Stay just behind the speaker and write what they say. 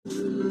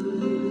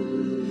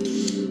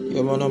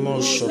Good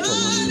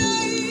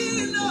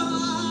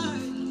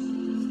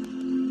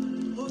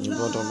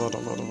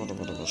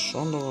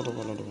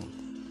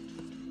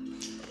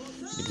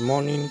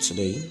morning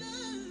today.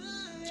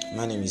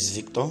 My name is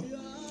Victor.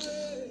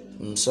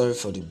 I'm sorry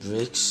for the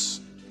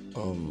breaks. I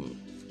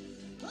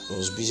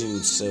was busy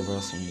with several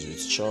things,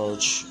 with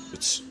church,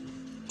 with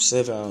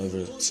several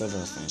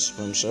things.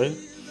 But I'm sorry.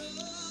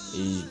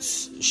 It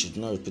should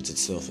not repeat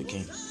itself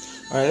again.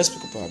 Alright, let's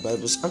pick up our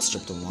Bibles. Acts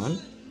chapter 1.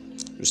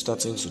 We're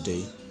starting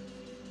today.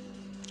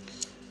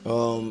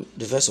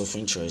 The verse of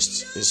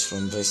interest is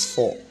from verse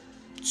 4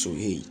 to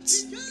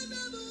 8.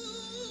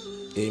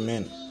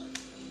 Amen.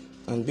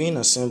 And being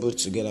assembled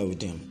together with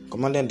them,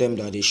 commanded them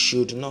that they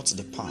should not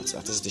depart,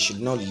 that is, they should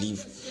not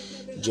leave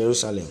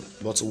Jerusalem,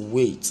 but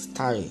wait,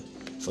 tarry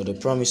for the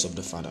promise of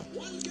the Father.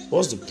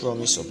 What's the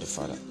promise of the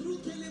Father?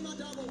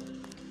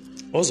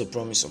 What's the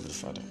promise of the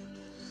Father?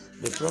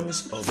 The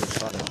promise of the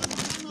Father.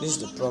 This is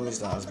the promise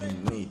that has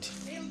been made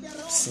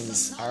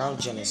since around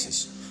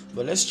Genesis.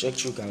 But let's check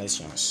through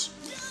Galatians.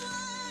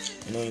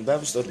 In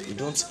Bible study, we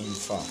don't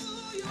infer.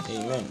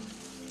 Amen.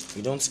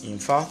 We don't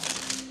infer.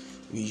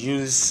 We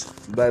use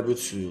Bible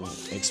to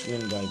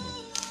explain Bible.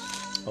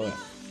 Alright.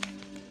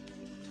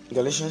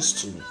 Galatians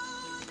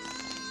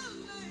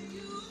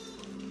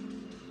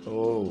 2.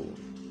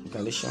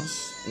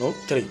 Galatians. No,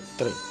 3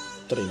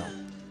 now.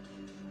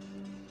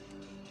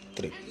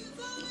 3.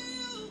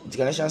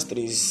 Galatians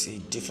 3 is a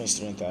different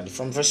story entirely.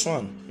 From verse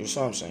 1, you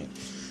saw what I'm saying.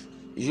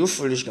 You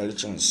foolish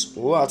Galatians,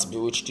 who hath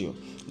bewitched you,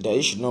 that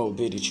ye should not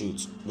obey the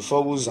truth,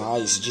 before whose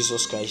eyes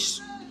Jesus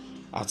Christ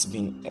hath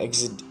been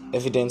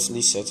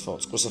evidently set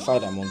forth,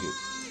 crucified among you.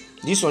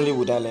 This only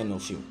would I learn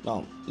of you.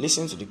 Now,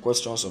 listen to the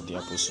questions of the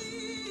apostle.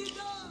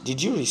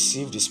 Did you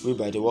receive the Spirit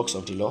by the works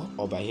of the law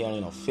or by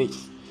hearing of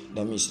faith?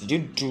 That means, did you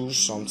do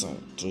something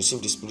to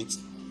receive the Spirit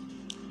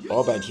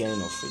or by the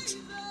hearing of faith?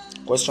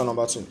 Question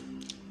number 2.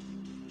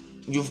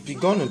 You've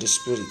begun in the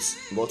Spirit,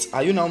 but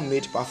are you now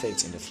made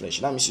perfect in the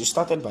flesh? That means you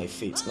started by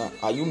faith. Now,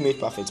 are you made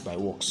perfect by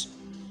works?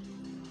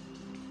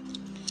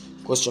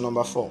 Question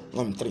number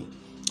 3.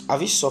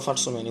 Have you suffered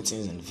so many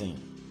things in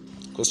vain?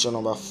 Question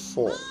number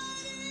 4.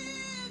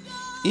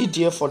 He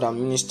therefore that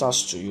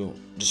ministers to you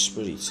the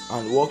Spirit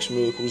and works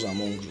miracles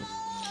among you,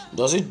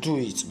 does it do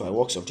it by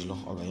works of the law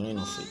or by hearing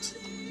of faith?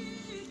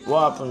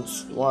 What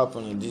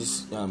happened in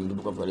this the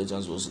book of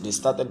Galatians was they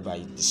started by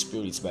the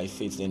Spirit, by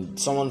faith. Then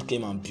someone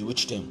came and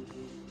bewitched them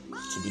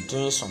to be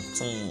doing some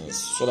things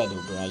so that they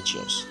would be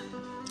righteous.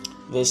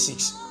 Verse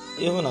 6.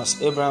 Even as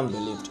Abraham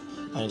believed,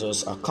 and it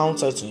was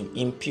accounted to him,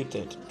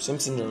 imputed. Same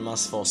thing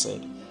Romans 4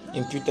 said.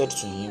 Imputed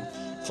to him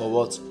for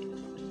what?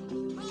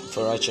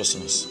 For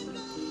righteousness.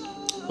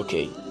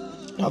 Okay.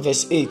 Now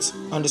verse 8.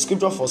 And the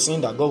scripture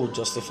foreseeing that God would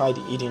justify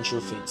the hidden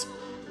through faith,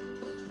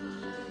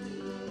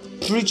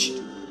 preached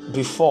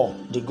before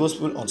the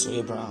gospel unto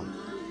Abraham.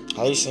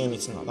 Are you saying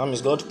it now? That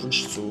means God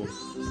preached to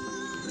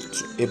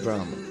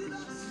Abraham.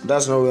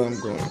 That's not where I'm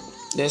going.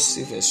 Let's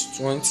see verse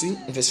 20,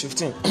 verse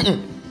 15.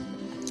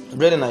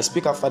 Brethren, I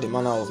speak after the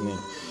manner of men,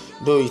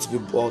 though it be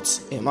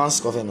but a man's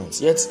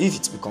covenant, yet if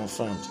it be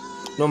confirmed,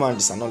 no man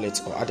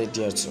disannulled or added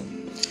thereto.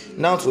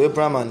 Now to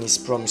Abraham and his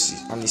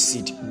promises and his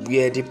seed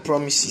were the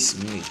promises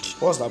made.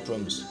 What's that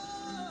promise?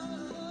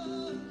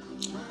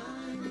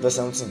 Verse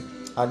 17.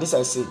 And this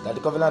I say, that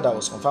the covenant that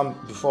was confirmed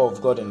before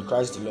of God in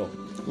Christ the Lord,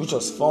 which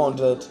was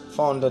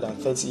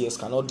 430 years,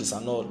 cannot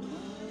disannul,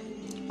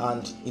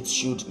 and it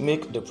should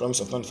make the promise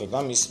of non-effect.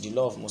 That means the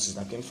law of Moses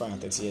that came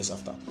 430 years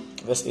after.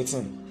 Verse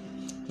 18.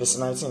 Verse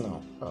 19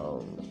 now.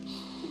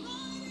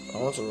 I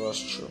want to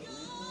rush through.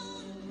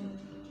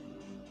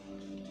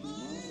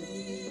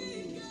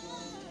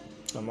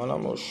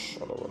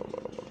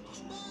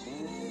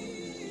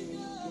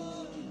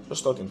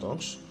 Let's talk in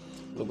tongues.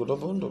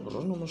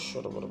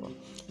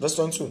 Verse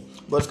 22.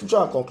 But scripture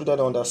are concluded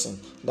on that saying,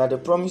 that the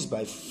promise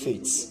by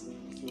faith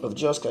of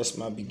Jesus Christ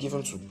might be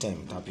given to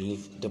them that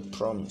believe. The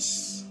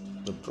promise.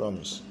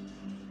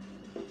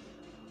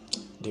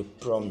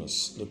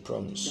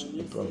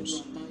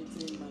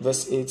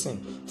 Verse 18.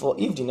 For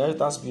if the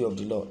inheritance be of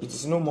the law, it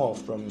is no more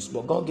of promise,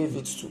 but God gave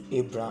it to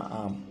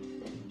Abraham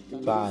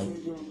by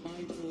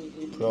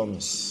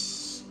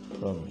promise.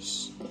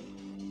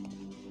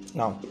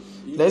 Now,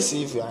 let's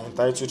see if you are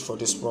entitled for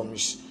this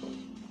promise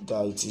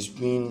that it is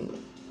being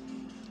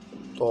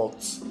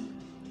talked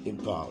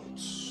about.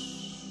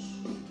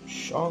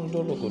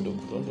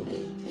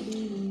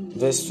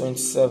 Verse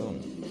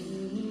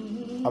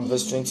 27 and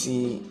verse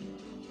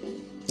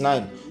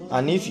 29.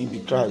 And if you be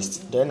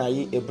Christ, then are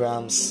ye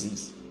Abraham's seed,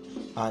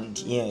 and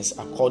yes,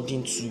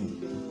 according to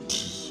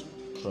the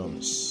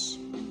promise.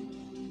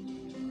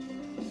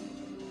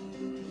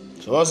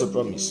 So what's the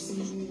promise?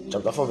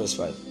 Chapter 4 verse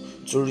 5.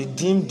 To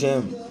redeem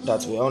them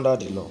that were under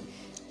the law,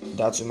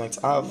 that we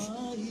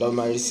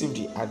might receive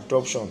the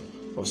adoption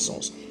of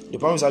sons. The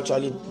promise is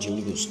actually the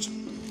Holy Ghost.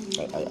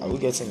 Are we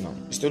getting now?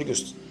 It's the Holy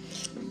Ghost.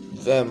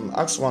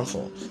 Acts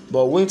 1:4.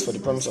 But wait for the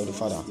promise of the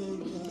Father,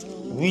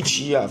 which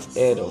ye have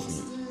heard of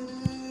me.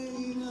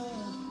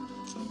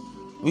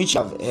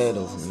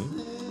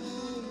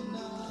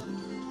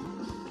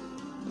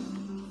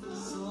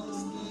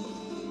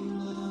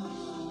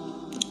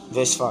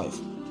 Verse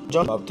 5.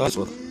 John baptized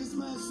with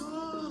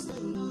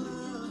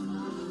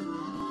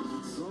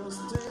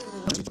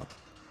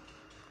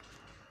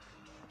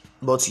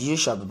but ye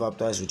shall be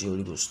baptized with the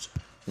Holy Ghost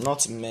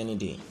not many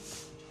days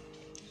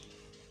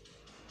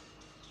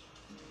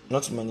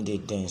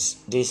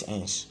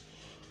hence.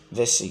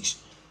 Verse 6.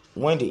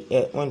 When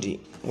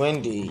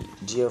they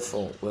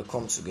therefore were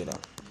come together,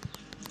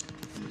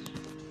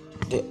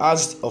 they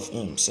asked of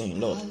him, saying,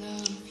 Lord,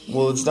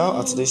 wilt thou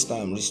at this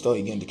time restore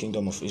again the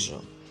kingdom of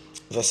Israel?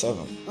 Verse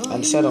 7.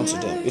 And he said unto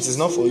them, It is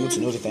not for you to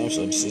know the times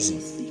or the season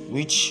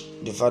which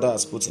the Father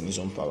has put in his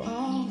own power,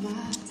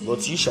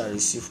 but ye shall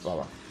receive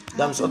power.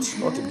 That means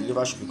what a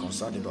believer should be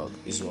concerned about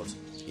is what?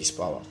 His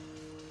power.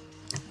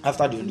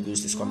 After the Holy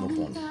Ghost is come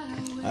upon,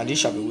 and ye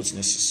shall be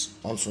witnesses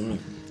unto me,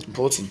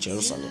 both in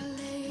Jerusalem,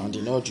 and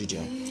in all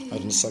Judea, and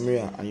in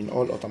Samaria, and in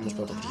all uttermost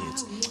part of the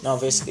earth. Now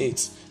verse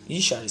 8, ye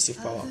shall receive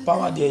power.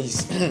 Power there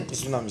is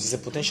it's a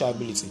potential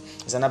ability.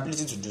 It's an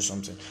ability to do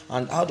something.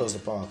 And how does the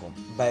power come?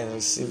 By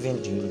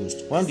receiving the Holy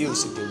Ghost. When do you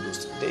receive the Holy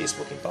Ghost? There is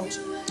spoken tongues.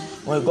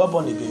 When you got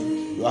born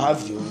again, you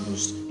have the Holy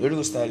Ghost. The Holy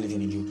Ghost started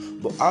living in you.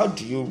 But how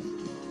do you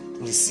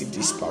receive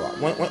this power?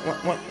 When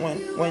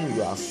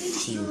you are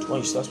filled, when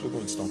you start speaking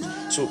with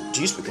tongues. So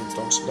do you speak in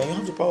tongues? Then you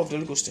have the power of the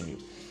Holy Ghost in you.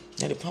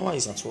 And the power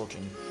is at work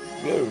in you.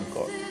 Glory to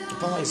God. The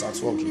power is at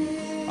work in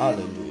you.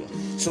 Hallelujah.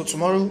 So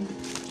tomorrow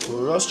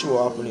we'll rush through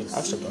what happened in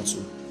Acts chapter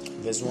 2,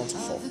 verse 1 to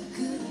 4.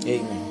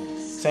 Amen.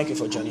 Thank you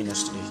for joining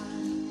us today.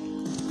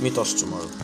 Meet us tomorrow.